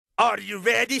Are you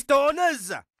ready,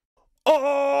 stoners?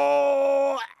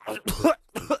 Oh!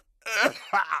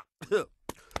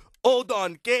 Hold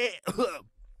on, okay?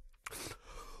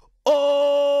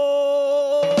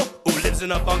 Oh! Who lives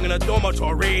in a bung in a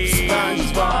dormitory?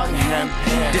 Spongebong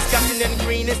Hemppants. Disgusting and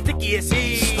green and sticky as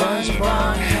he.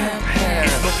 Spongebong Hemppants.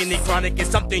 If smoking the chronic is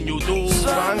something you do.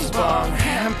 Spongebong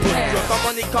Hemppants. Your thumb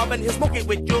on the cob and he'll smoke it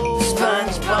with you.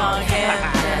 Spongebong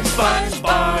Hemppants.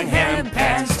 Spongebong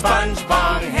Hemppants.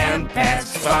 Spongebong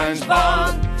Hemppants.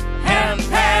 Spongebong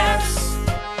Hemppants.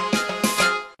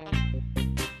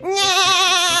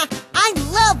 I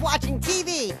love watching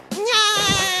TV.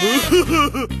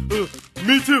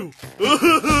 Me too.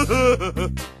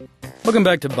 Welcome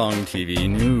back to Bong TV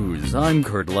News. I'm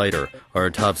Kurt Leiter. Our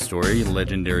top story,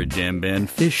 legendary jam band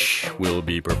Fish will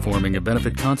be performing a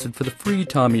benefit concert for the Free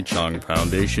Tommy Chong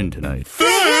Foundation tonight.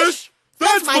 Fish?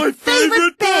 That's my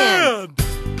favorite band!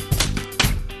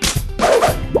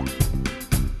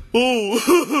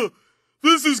 Oh,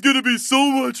 this is gonna be so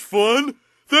much fun.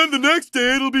 Then the next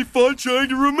day it'll be fun trying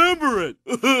to remember it.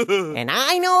 And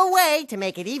I know a way to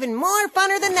make it even more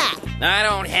funner than that. I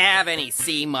don't have any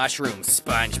sea mushrooms,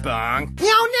 Spongebong.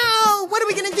 No! What are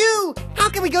we gonna do? How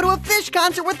can we go to a Fish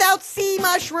concert without sea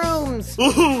mushrooms?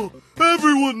 Oh,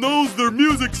 everyone knows their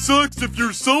music sucks if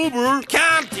you're sober.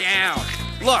 Calm down.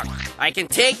 Look, I can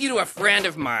take you to a friend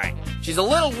of mine. She's a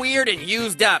little weird and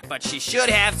used up, but she should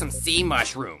have some sea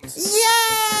mushrooms.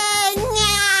 Yay!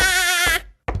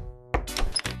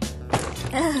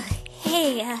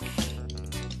 Hey,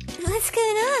 what's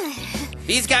going on?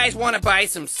 These guys want to buy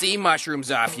some sea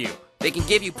mushrooms off you. They can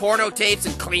give you porno tapes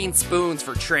and clean spoons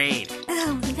for trade.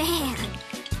 Oh, man.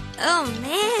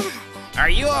 Are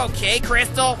you okay,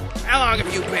 Crystal? How long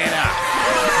have you been up?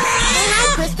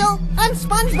 Hi, Crystal. I'm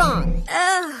Spongebong.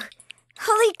 Oh,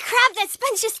 holy crap, that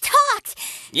sponge just talked.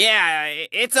 Yeah,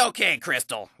 it's okay,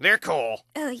 Crystal. They're cool.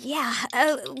 Oh, yeah.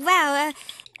 Oh, wow,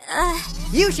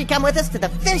 You should come with us to the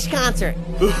Fish concert.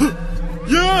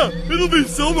 Yeah, it'll be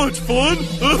so much fun.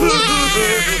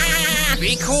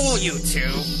 Be cool, you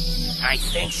two. I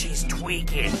think she's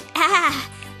tweaking.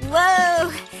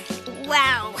 whoa.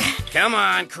 Wow. Come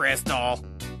on, Crystal.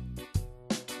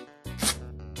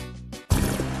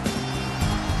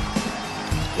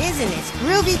 Isn't this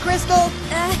groovy, Crystal?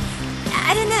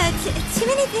 I don't know. Too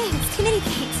many things.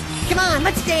 Come on,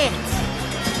 let's dance.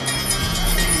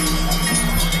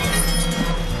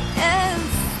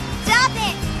 Stop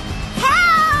it!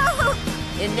 Help!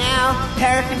 And now,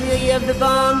 paraphernalia of the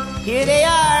bong. Here they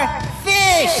are.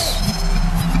 Fish!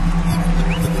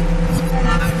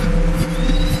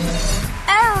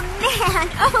 Oh, man!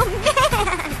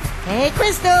 Hey,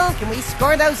 Crystal, can we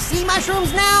score those sea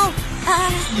mushrooms now?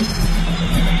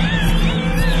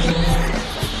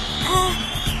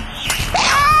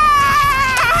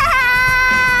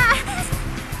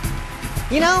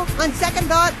 You know, on second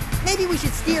thought, maybe we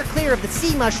should steer clear of the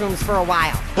sea mushrooms for a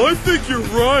while. I think you're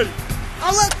right.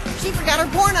 Oh, look, she forgot her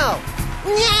porno.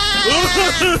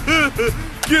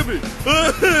 Gimme.